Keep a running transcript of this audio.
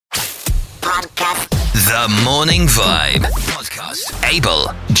Podcast. The Morning Vibe Podcast.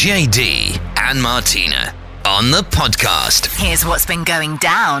 Abel, JD, and Martina on the podcast. Here's what's been going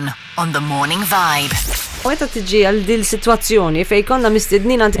down on The Morning Vibe. Meta tiġi għal dil situazzjoni fej konna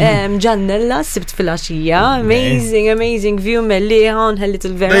mistednin għand ġannella s-sibt fil-axija. Amazing view melliħa unħellit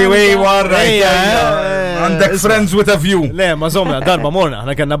il-veranda. Ej, warra, għandek friends with a view. Le, ma zomna, darba morna,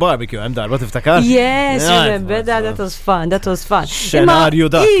 ħana kanna barbecue, hemm darba tiftakar? Yes, remember, that was fun. Xenarju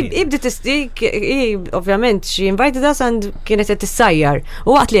dak. Ibdit ovvjament, she invited us and kienet t-sajjar.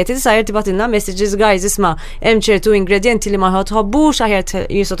 U għat li t-sajjar tibatinna messages, guys, isma, hemm ċertu ingredienti li ma ħotħobbux, aħjar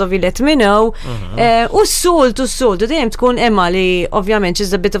jisotovi let me know. U s-soltu, dejjem tkun Emma li ovvjament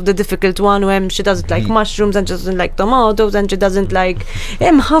she's a bit of the difficult one, u she doesn't like mushrooms and she doesn't like tomatoes and she doesn't like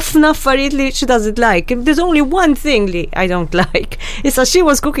ħafna affarijiet li she doesn't like. There's only one thing li I don't like. Issa she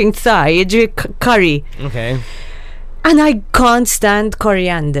was cooking Thai, curry. Okay. And I can't stand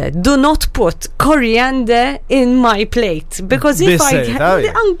coriander. Do not put coriander in my plate. Because if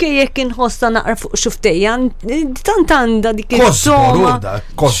anke jekk inħossa naqra fuq xuftejjan, tantanda dik il-soma.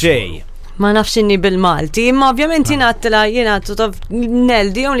 Xej. Ma nafx inni bil-Malti, imma ovvjament jina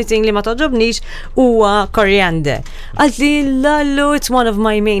the only thing li ma toġobnix huwa coriander. Għalli lallu, it's one of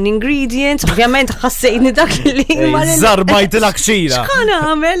my main ingredients, ovvjament ħassejni dak li Zarbajt il-akxira. X'ħana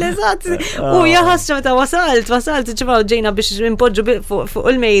għamel, eżatt. U jaħasċa meta wasalt, ċifaw ġejna biex impoġġu fuq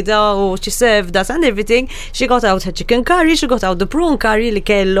il-mejda u she served us and everything. She got out her chicken curry, she got out the prawn curry li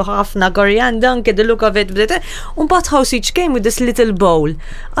kellu ħafna coriander, anke the look of it, un bat house each came with this little bowl.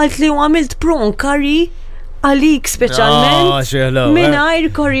 Għalli u għamilt prawn curry għalik speċjalment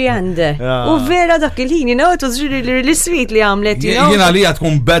mingħajr coriander. U vera dak il-ħin, it was really sweet li għamlet, Jiena li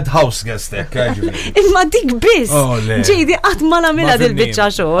tkun bed house guest imma dik biss. Ġejdi qatt ma nagħmilha dil-biċċa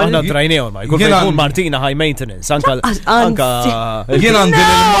xogħol. Aħna trajnejhom ma jkun jkun Martina high maintenance anka jiena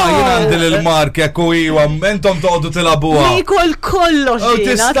għandil il-mark jekk u iwa intom toqgħodu tilagħbuha. Nikol kollox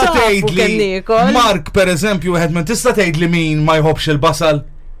jiena tista' tgħidli Mark pereżempju wieħed minn tista' tgħidli min ma jħobbx il-basal?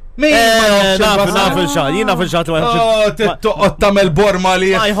 Naf il-xal, jina fil-xal toqgħod tagħmel borma li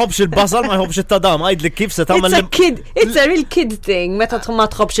ma jħobbx il-basal, ma jħobbx it-tadam, għajdli kif se tagħmel it's a real kid thing, meta ma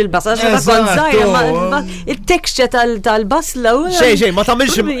tħobbx il-basal, il-texture tal-basla. Xej, ma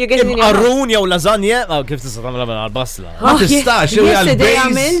tagħmilx imqarrun jew lażanja, kif tista' tagħmilha għall-basla. Ma tistax,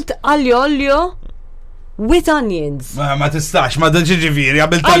 għamilt aljo with onions. Ma tistax, ma dan ġiġifieri,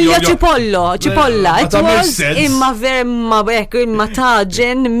 għabilt aljo ċipolla. It was imma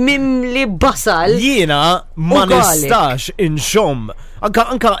taġen mimli basal. Jiena ma nistax inxom,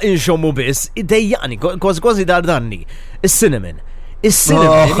 anka inxom u biss, idejjani, kważi dardanni, is-cinnamon.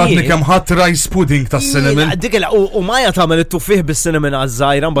 ħadni kemm ħadd rice pudding tas-cinnamon. Dik u Maja tagħmel it-tuffih bis-cinnamon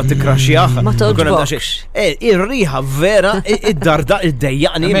għaż-żgħira mbagħad tikkraxjah. Ma toġbokx. Ir-riħa vera id-darda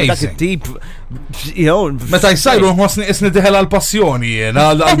id-dejjaqni dak it-tip. Meta jsajru nħossni isni diħel għall-passjoni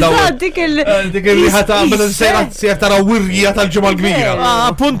jiena dik il-riħa tagħmel sejra tara wirja tal-ġimgħa l-kbira.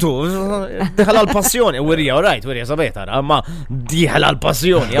 Appuntu, diħel għall-passjoni, wirja sabiħ tara, ma diħel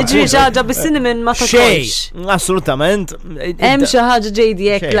għall-passjoni. Ġri ġaġa bis-cinnamon ma toġbokx. Assolutament. Hemm xi ħaġa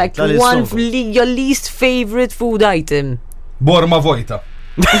ġejdi like one your least favorite food item. Borma vojta.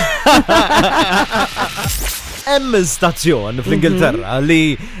 Hemm stazzjon fl-Ingilterra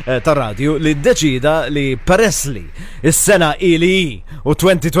li ta' radio li ddeċida li peress li is-sena ili u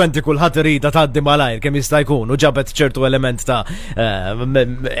 2020 kulħadd irida tgħaddi malajr kemm jista' jkun u ġabet ċertu element ta'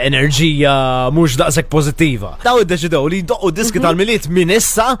 enerġija mhux daqshekk pożittiva. Daw iddeċidew li jdoqqu diski tal-miliet minn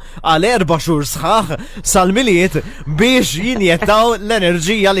issa għal 4 xhur sħaħ sal-miliet biex jinjettaw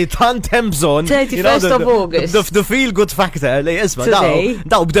l-enerġija li tant hemm bżonn. 31st of August. The feel good factor li isma'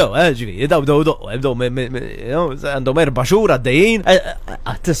 daw bdew għandhom 4 xhur għaddejjin.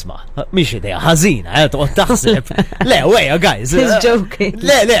 Tisma, mhix idea ħażina, toqgħod taħseb. Le, wejja guys. He's joking.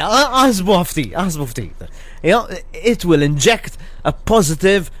 Le, ħasbu ftit. It will inject a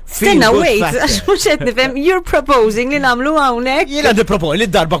positive feel good wait, factor. għax mhux qed nifhem, you're proposing li nagħmlu hawnhekk. Jiena nipproponi li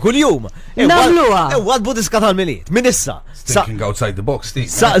d-darba kuljum. Nagħmluha. Wadbu diska tal-miliet minn issa. Thinking outside the box,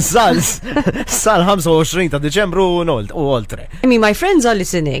 Sal-25 ta' Deċembru u oltre. I mean, my friends are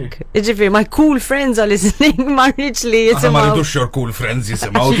listening. My cool friends are listening. Ma rridx li jisimgħu. Ma rridux your cool friends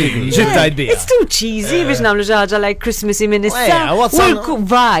jisimgħu. It's too cheesy biex nagħmlu xi ħaġa like Christmassy minn issa.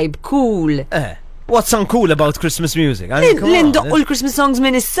 Vibe, cool. What's uncool about Christmas music? L-indoqqu l-Christmas songs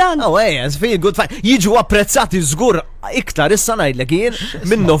minn is-san. It's feel good fact. Jiġu apprezzati żgur iktar issa ngħidlek jien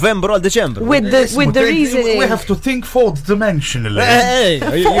minn Novembru għal Deċembru. With the reasoning. We have to think fourth dimensionally.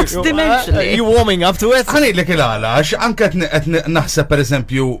 Fourth dimensionally. You warming up to it? Għanidlek il-għala, għax anka qed naħseb per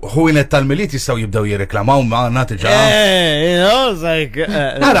eżempju ħujnet tal-miliet jistgħu jibdew jirreklamaw ma natiġa.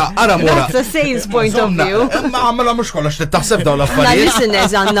 Ara mora. That's a sales point of view. Ma għamela mhux kollox taħseb dawn La l-affarijiet.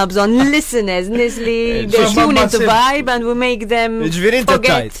 listeners għandna bżonn listeners, nis li they tune into vibe and we make them Ġifieri inti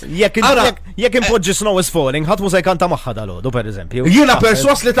forget. tajt. Jekk impoġġi Snow is Falling, ħadd mużej kanta magħha dalodu pereżempju. Jiena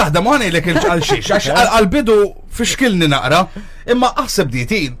perswas li taħdem għanejlek il-xiex, għax għal-bidu fixkilni naqra, imma aħseb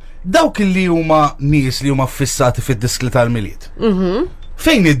ditin, dawk li huma nies li huma fissati fid-diskli tal-miliet.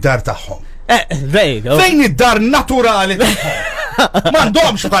 Fejn id-dar tagħhom? Fejn id-dar naturali tagħhom?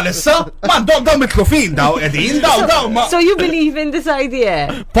 M'għandhomx bħalissa, m'għandhom daw mitlufin daw qegħdin, daw ma. So you believe in this idea?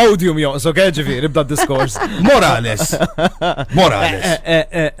 Podium joqsok, ġifieri bda diskors. Morales.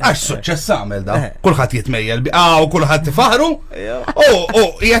 Għax suċċess għamel da. Kulħadd jitmejjel u kulħadd tifaħru.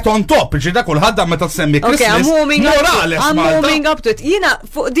 Qiegħed on top, ġida kulħadd meta tsemmi Christmas. Morales. I'm moving up to it. Jiena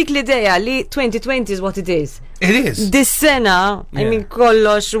fuq dik l-idea li 2020 is what it is. It is. Dis-sena, I mean,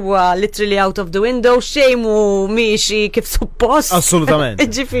 kollox huwa literally out of the window, xejmu miexi kif suppost. Assolutament.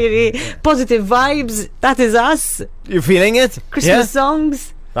 Ġifiri, positive vibes, that is us. You feeling it? Christmas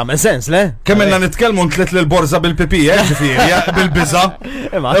songs. Għamel sens, le? Kemmilna nitkellmu ntlet l-borza bil-pipi, ġifieri, bil-biża.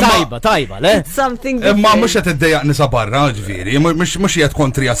 Imma tajba, le? Something Imma different. mhux qed iddejjaqni sa barra, ġifieri, mhux qiegħed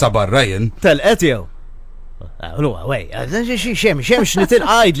kontrija sa barra jien. Telqet jew. Luwa, wej, xemx nitil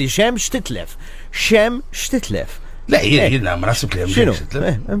għajdli, xemx titlef. Xemx titlef. Le, jiena ma nasib li hemm X'inhu?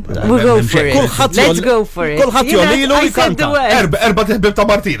 We'll go for it. Kulħadd Let's jol- go for it. kulħadd You know, jolilu I said the jkanta. word. Erba tiħbib ta'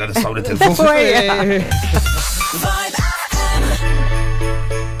 Martina nistgħu nitilfu. Before, yeah.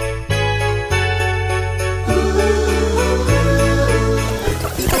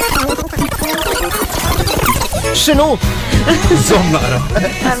 X'inhu? Żomm naqra.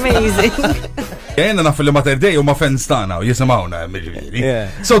 Amazing. Jena naf li Mater Dei huma fans tagħna u jisimgħuna miġifieri. Yeah.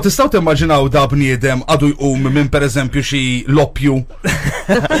 So tistgħu timmaġinaw da bniedem għadu jqum minn pereżempju xi loppju.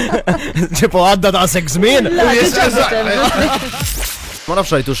 Ġipu għadda da' sex żmien. Yes, Ma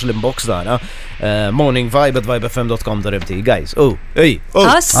nafx rajtux l-inbox tagħna. morningvibe@vibefm.com.mt guys. Ej.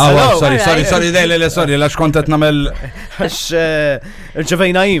 Us? Wow, Alright. sorry, sorry, lax kontet namel. Għax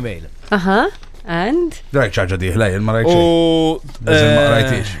rċevejna email. Aha. And? Dajk ċarġa diħla, ma rajtx. U Ma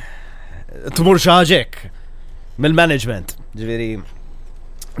rajtix. tmur xaġek mill-management. Ġifieri.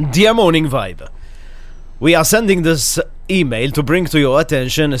 Dear Morning Vibe, we are sending this email to bring to your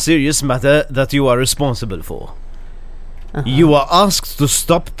attention a serious matter that you are responsible for. You are asked to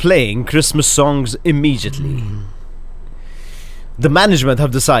stop playing Christmas songs immediately. The management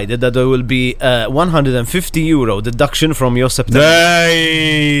have decided that there will be a €150 deduction from your September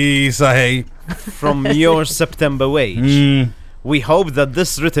Saħej. September wage. We hope that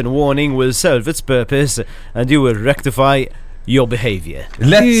this written warning will serve its purpose and you will rectify your behavior.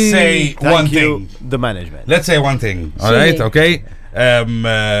 Let's say one Thank you, thing. the management. Let's say one thing. All right, okay?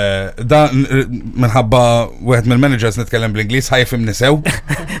 Da minħabba wieħed mill-managers nitkellem bl-Ingliż ħajfim nisew.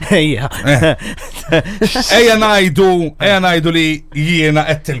 Ejja. Ejja ngħidu li jiena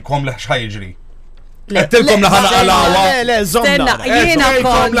qedtilkom li x'ħajġri. Qedtilkom li ħanaqalawa. Le, Stenna, zomna. jiena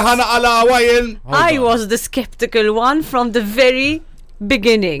Qedtilkom li kont. ħanaqalawa jien. I was the skeptical one from the very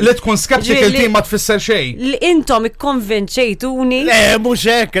beginning. Li tkun skeptical Ġieli- team ma tfisser xejn. Li intom ikkonvinċejtuni. Le, mux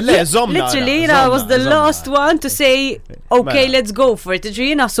hekk, le, zomna. Literally, I was the last one to say, okay, Mela. let's go for it.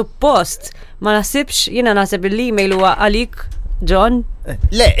 Ġina suppost, ma nasibx, jina nasib l-email huwa għalik, John,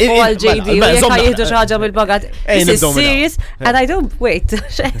 Le, u għal JD, u jek ħajjihdu xaħġa bil-bagat. This is nibdow minna. serious, and I don't, wait,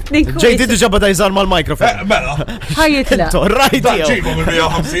 JD diġa bada jżar mal-mikrofon. Mela. ħajjitla. Rajt Da jew. ġibu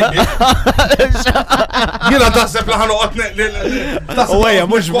mill-150. Jiena taħseb li ħanoqgħod U għeja,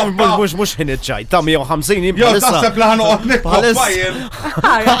 mux ħin iċċaj. Ta' 150 Jew jibbalissa. taħseb li ħanoqgħod nikkoppa Bħalissa. jien.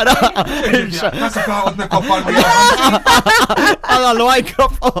 Taħseb li ħanoqgħod nikkoppa l-150. Għala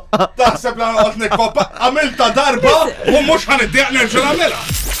l-mikrofon. Taħseb li ħanoqgħod nikkoppa. Għamilta darba u mhux ħaniddiq nerġa' nagħmilha.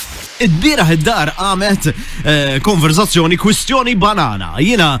 Id-biraħ id-dar għamet konverzazzjoni kwistjoni banana.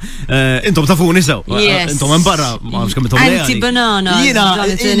 Jina, intom tafuni sew. Yes. Intom barra, ma nafx kemm intom lejali. Anti-banana, Jina,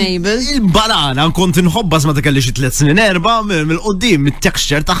 Jonathan Abel. il-banana kont inħobbas ma takelli xi 3 snin 4 mill-qoddim,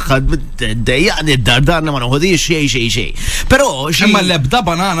 mit-texture tagħha dejjaqni id-dardarna ma noħodix xejn. Però Imma l-ebda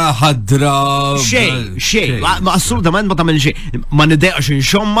banana ħadra. xej, ma assolutament ma tagħmel xejn. Ma nidejqax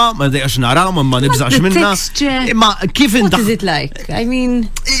inxomma, ma nidejqax nara, ma nibżax the minna. texture? Ma kif What intaħ is it like? I mean,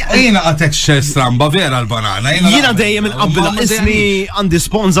 Jina għatek stramba vera l-banana. Jina dejjem il-qabbila isni għandi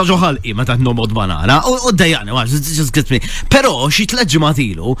sponza ġoħalqi meta nomod banana u dejjani, just get me. Però xi tleġġi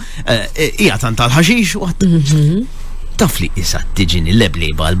matilu hija tant tal-ħaxix u taf li issa tiġini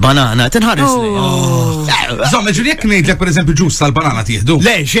l-lebliba l-banana tinħares li. Zomma, ġuri jekk ngħidlek pereżempju ġus tal-banana tieħdu.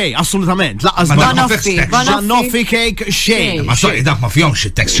 Le, xej, assolutament, laqqas Ma banana. Banoffee cake, xej. Ma sorry, dak ma fihomx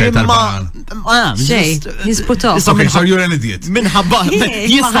it-texture tal-banana. Xej, jisputaw. Okay, so you're an idiot. Minħabba,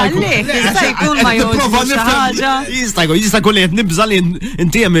 jista' jkun ma jgħodx xi ħaġa. Jista' jkun li qed nibża li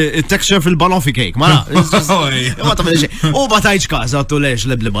intijem it-texture fil-banoffee cake, ma ma tagħmel xejn. U ma tajx każ għattu lex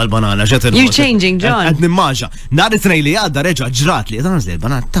l-bliba l-banana ġet. You're changing, John. Qed nimmaġa. Nhar it-trej li għadda reġa' ġrat li qed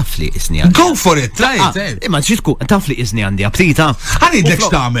l-banana taf li isni għandi. Go for it, try it. Imma ċitku, taf li isni għandi aptita. Ħanidlek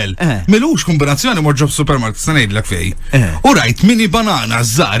x'tagħmel. Milux kombinazzjoni morġob supermarket se ngħidlek fej. U rajt mini banana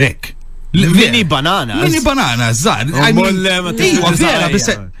żarek. Mini banana. Mini banana żar. Iwa vera bis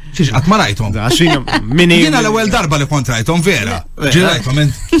xiex qatt ma rajthom. Jiena l-ewwel darba li kont rajthom vera. Ġi rajthom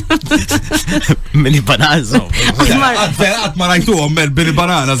mini banana. Qatt ma rajtuhom mini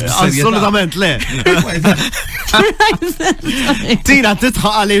bananas bis-serjetà. Assolutament le. Tina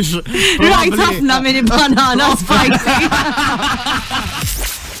titħaq għaliex. Rajt ħafna mini banana spicy.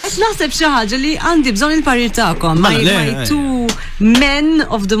 Naħseb xi ħaġa li għandi bżonn il-parir tagħkom. My two men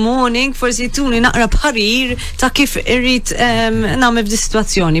of the morning forsi jtuni naqra parir ta' kif irrid nagħmel f'di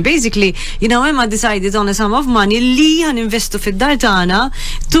situazzjoni. Basically, Emma decided on a sum of money li ħaninvestu fid-dar tagħna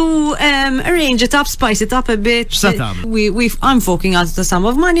to arrange it up, spice it up a bit. I'm forking out the sum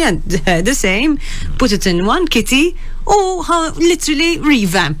of money and the same, put it in one kitty. Literally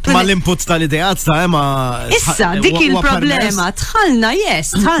revamp. Ma l-input tal-idejat ta' Emma. Issa, dik il-problema.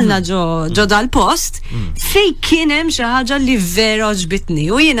 Tħalna ġo dal-post fej kienem xaħġa li vera ġbitni.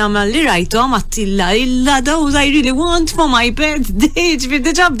 U jena ma li rajtom għattilla illa those I really want for my birthday. Ġifiri,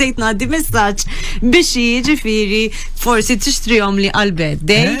 deġa bdejt naddi messaċ biex ġifiri forsi t-ixtrijom li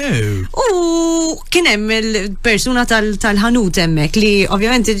għal-birthday. U kienem il-persuna tal-ħanut emmek li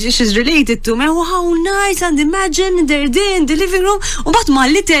ovvijament she's related to me. Oh, how nice, and imagine they're there in the living room. U bat ma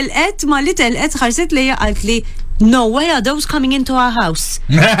li telqet ħarset li għalt li no way are those coming into our house.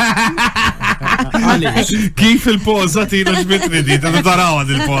 Kif il-poza tina ġbitni di, ta' tarawa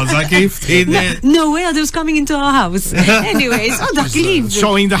il-poza, kif no way are those coming into our house. Anyways, dak li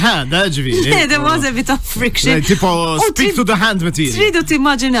showing the hand, ġviri. Yeah, there was a bit of friction. Tipo, speak to the hand material. Tridu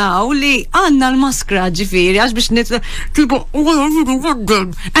timmaġinaw li għanna l-maskra ġifiri, għax biex nitla, tipo,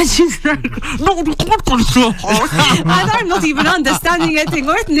 and she's like, no, and I'm not even understanding anything,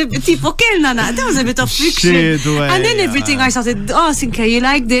 tipo, kellna na, there was a bit of friction. And then everything I started asking, you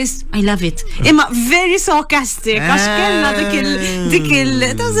like this? I love it. Imma very sarcastic. Għax kellna dik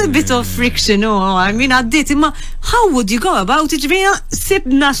there's a bit of friction. I mean, għaddit. Imma how would you go about it? Ġvija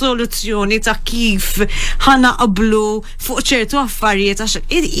sibna soluzzjoni ta' kif ħana qablu fuq ċertu affarijiet.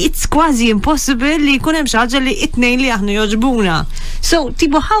 It's quasi impossible li jkun hemm xi ħaġa li it-tnejn li aħna joġbuna. So,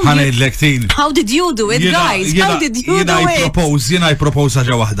 tipo, how did you do it, guys? How did you do it? Jiena I propose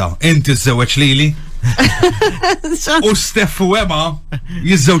ħaġa waħda. Inti żewweġ lili. U Steph u Emma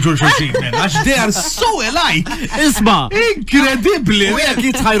jizzewġu xulxin għax they are so alike. Isma, incredibli. U jek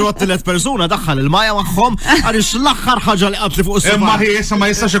jitħajru għat-tlet persuna daħħal il-maja maħħom għalix l-axħar ħagġa li għatli fuq s-sema. Emma jessa ma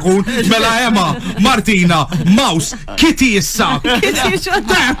jistax ikun mela Emma, Martina, Mouse, Kitty issa.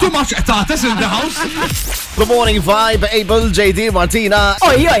 Too much tatas in the house. The morning vibe, Abel, JD, Martina.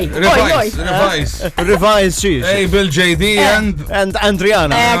 Revise, xiex. Abel, JD and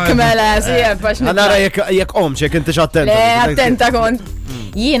Andriana. Kmela, Għanara jek omċ, jek inti attenta. Attenta kont.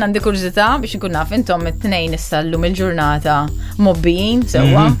 Jien għandi kurzita biex nkun naf intom it-tnejn issallum il-ġurnata mobbijin,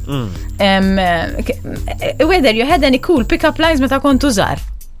 sewa. Whether you had any cool pick-up lines meta kontu żgħar.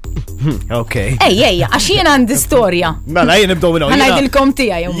 Ok. Ejja, għax jien għandi storja. Mela, jien nibdow minna. Għanajdilkom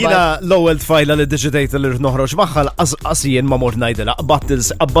tijaj. Jina l-ewel tfajla li digitator li noħroġ maħħal qasijien ma mort najdila. Qabbat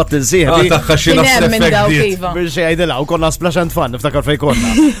il-sieħbi. Biex jajdila u konna splash and fun, niftakar fej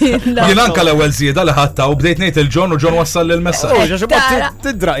konna. Jina anka l-ewel zieda li ħatta u bdejt nejt il-John u John wassal l-messaġġ.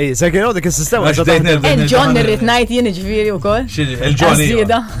 Tidra isek, dik il-sistema. Il-John nirrit najt jien ġviri u kol.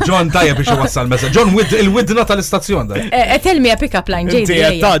 John tajja biex wassal l-messaġġ. John il-widna tal-istazzjon da. Tell me a pick-up line,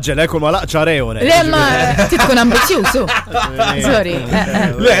 JD. Taġġel, ekku ma laqċa rejone. Lemma, titkun ambizjużu. Sorry.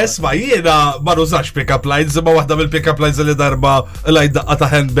 Le, esma, jiena ma nużax pick-up lines, ma waħda mill-pick-up lines li darba lajt daqqa ta'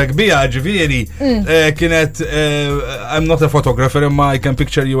 handbag bija, ġifieri, kienet I'm not a photographer, imma I can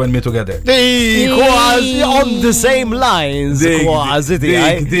picture you and me together. Kważi on the same lines. Kważi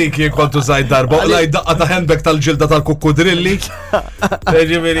dik jien kontu żgħid darba, lajt daqqa ta' handbag tal-ġilda tal-kukkudrilli.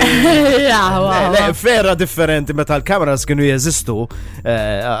 Ġifieri. Ferra differenti meta l-kameras kienu jeżistu.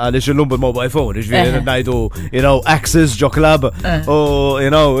 għaliex illum bil-mobile phone, ġifieri ngħidu, access ġo club u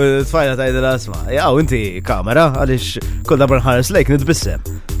tfajla tgħidilha asma', jaw inti kamera għaliex kull darba nħares lejk nitbissem.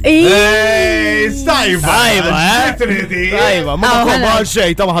 Stajba, ma ma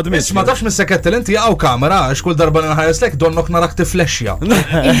xejn ta' ma ħadmitx. Ma tafx mis-sekettel inti jaqgħu kamera għax kull darba nħares lejk donnok narak tiflexja.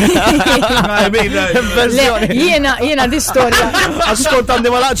 Jiena di storja. Għax kont għandi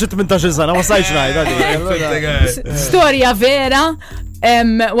ma laqx 18 sena, ma sajx ngħid. Storja vera.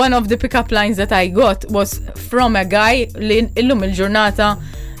 One of the pickup lines that I got was from a guy li illum il-ġurnata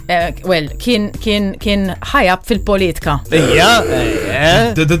kien high up fil-politika.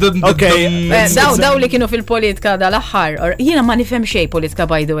 Daw li kienu fil-politika dal-aħħar. Jiena ma nifhem xejn politika,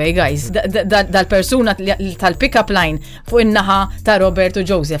 by the way, guys. Dal-persuna tal-pickup line fuq in-naħa ta' Robert u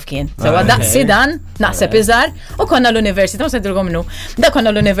Joseph kien. Sewa daqsi dan, naħseb iżgħar, u konna l-università, ma sedilkom minnu. Da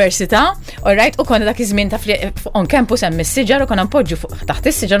konna l-università, all right, u konna dak iż-żmien ta' on campus hemm is-siġar u konna npoġġu taħt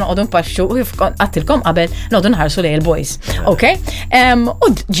is-siġar noqogħdu npaxxu u għattilkom qabel noqogħdu nħarsu lejn il-boys. Okay? U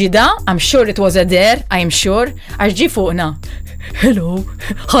ġida, I'm sure it was a dare, I'm sure, għax ġi fuqna. Hello,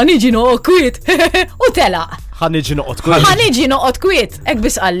 ħaniġi noqgħod kwiet. U telaq. Ħaniġi noqgħod kwiet, hekk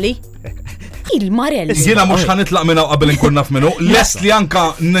biss qalli. Il-Marell. Jiena mhux ħanitlaq minna qabel inkun naf minnu. Les li anka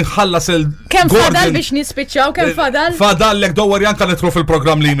nħallas Kemm fadal biex nispiċċaw, kemm fadal? Fadallek dowwer janka nitru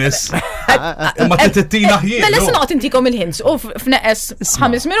fil-programm li jmiss. Ma tittina ħjien. Mela se noqgħod intikom il-hints u f'neqes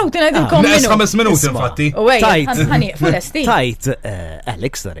 5 minuti ngħidilkom minnu. Neqes 5 minuti infatti. Tajt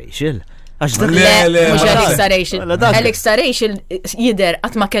Alex Rachel. Mux Alex Rachel jider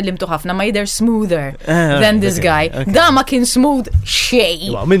għat ma kellimtu ħafna ma jider smoother than this guy. Da ma kien smooth xej.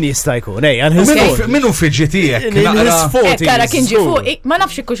 Min jista' jkun, Minu fiġitijek? Kara kien ġi fuq, ma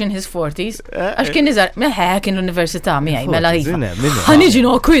nafx kux in his 40s. Għax kien nizar, kien l-università miħaj, mela ħaniġi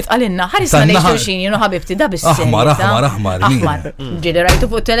noqkwit għalinna, ħarisna lejx turxin, jenu ħabibti, da bis Aħmar. Ġili rajtu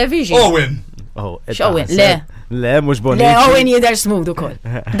fuq television. Owen, le, mux boni. Le, Owen jider smooth u koll.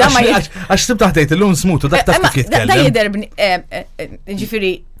 Għax tib taħtejt il-lum smooth u dak taf kif jitkellem. Da jider,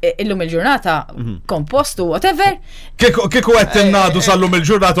 ġifiri, illum il-ġurnata, kompostu, whatever. Kiku għed t-nadu sal-lum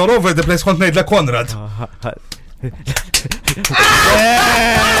il-ġurnata all over the place kont nejdlek Konrad.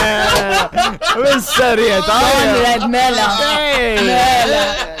 Konrad, mela.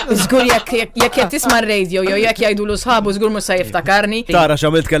 Zgur jek tisma r-radio, jek jajdu l-sħabu, zgur musa jiftakarni. Tara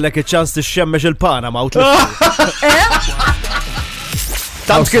xamilt kellek iċ-ċans t-xemmex il-pana ma'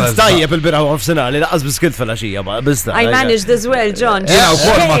 Tant kint tajjeb il-biraw għafsinali, laqqas biskilt fil-axija, ma' bizda. I managed as well, John. Jena u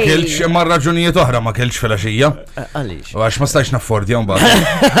kol ma kilx, imma raġunijiet oħra ma kilx fil-axija. Għalix. U għax ma stajx naffordja un bad.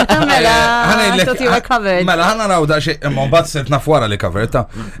 Mela, toti wa covered. Mela, ħana rawda xie, imma un bad sirt nafwara li covered, ta'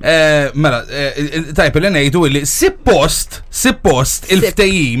 mela, tajp li nejdu illi sip-post,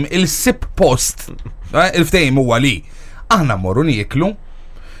 il-ftejim, il-sip-post, il-ftejim huwa li, aħna morru nieklu,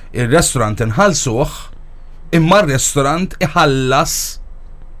 il-restaurant nħalsuħ, imma r-restaurant iħallas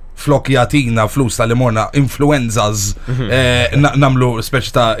flokjatina flus tal morna influenzas namlu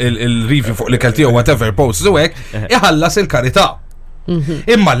speċi ta' il-review fuq li kelti u whatever post u hekk iħallas il-karità.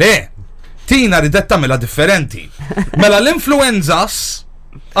 Imma le, tina ridet tagħmilha differenti. Mela l-influenzas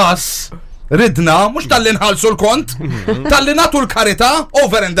ridna, mux tal-li nħalsu l-kont, tal-li natu l-karita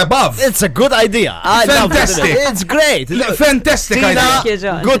over and above. It's a good idea. Fantastic. It's great. Fantastic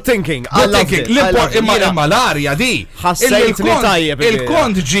idea. Good thinking. Good thinking. Imma l-arja di.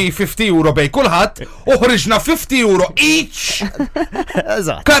 Il-kont ġi 50 euro bej kulħadd, uħriġna 50 euro each.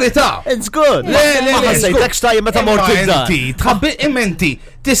 Karita. It's good. Le. Ħassejtek xtajja meta mort id-dar. Tħabbi imenti.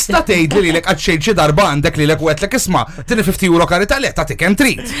 Tista' tgħid li lek għadxejn xi darba għandek li lek u għetlek isma' tini 50 euro karita li tagħtik hemm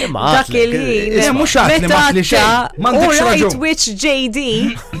trid. Dak il-ħin. Mhux għad li ma tli xejn. M'għandekx raġun. Which JD,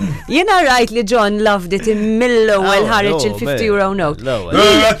 jiena rajt li John loved it mill-ewwel ħareġ il-50 euro note.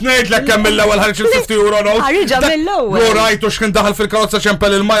 Qed ngħidlek kemm mill-ewwel ħareġ il-50 euro note. Ħareġha mill-ewwel. Lu rajtu x'kien daħal fil-karozza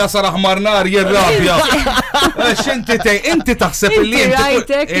ċempel il-maja sar aħmar nar jirrabja. Inti taħseb li inti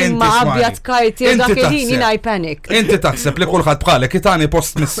rajtek imma abjad karti u dak il-ħin jiena I panic. Inti taħseb li kulħadd bħalek itani post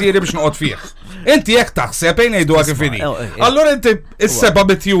missieri biex noqgħod fih. Inti jekk taħseb ngħidu għak ifini. Allura inti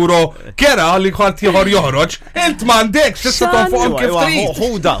is-700 euro kera li ħadd ieħor joħroġ, int m'għandekx tista' tonfoqhom kif trid.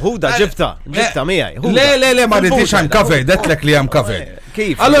 Huda ġibta miegħi. Le ma rridix hemm covered, għedlek li hemm covered.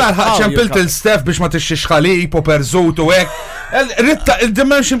 Kif? Allura ċempilt il-Stef biex ma tixxix ħalib u perżut u hekk. Ritta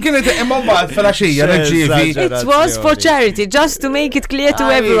il-dimension kienet imma mbagħad fil-għaxija reġievi. It was for charity, just to make it clear to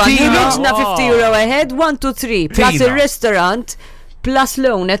everyone. Ħriġna 50 euro ahead, 1 to 3, plus il-restaurant. Plus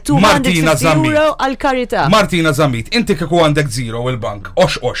loan at 250 euro għal karità. Martina Zammit, inti kiku għandek zero il-bank.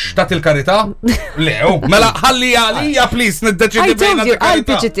 Ox, tat il-karità? Lew, mela ħalli għalija, please, niddeċidi bejn. I told you, I'll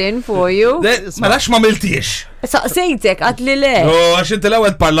pitch it in for you. Mela x'ma miltiex. Saqsejtek, għat li le. Għax inti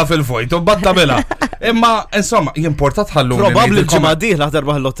l-ewwel parla fil-vojt, u badda bila. Imma, insomma, jimporta tħallu. Probabbli ġimgħa dieħla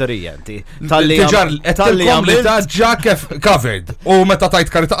tarbaħ l-lotterija inti. Tiġar, ettilkom li ta' ġa covered. U meta tajt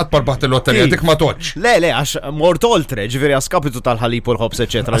karita qatt parbaħt il-lotterija, dik ma toċ. Le, għax mort oltre, ġifieri għaskapitu tal-ħalib u l-ħobs,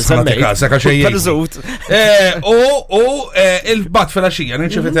 eċetera. U il-bat fil-axija,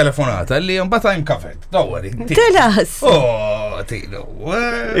 nirċevi telefonata li mbagħad I'm covered. Dawwari. Telas. Tilo.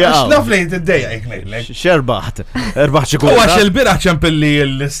 X'naf li t-dejja jgħidlek. Xerbaħt. Erbaħ xi U għax il-biraħ ċempilli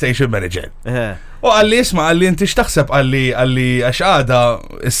l-station manager. U għalli isma, għalli inti xtaħseb għalli għax għada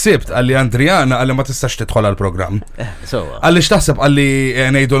s-sibt għalli Andriana għalli ma tistax tidħol għal-program. Għalli xtaħseb għalli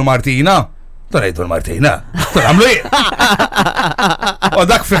nejdu l-Martina. Nejdu l-Martina. Għamlu jien. U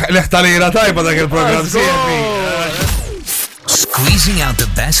dak liħtalira tajba dak il-program. Squeezing out the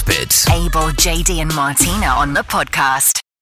best bits. Abel, JD and Martina on the podcast.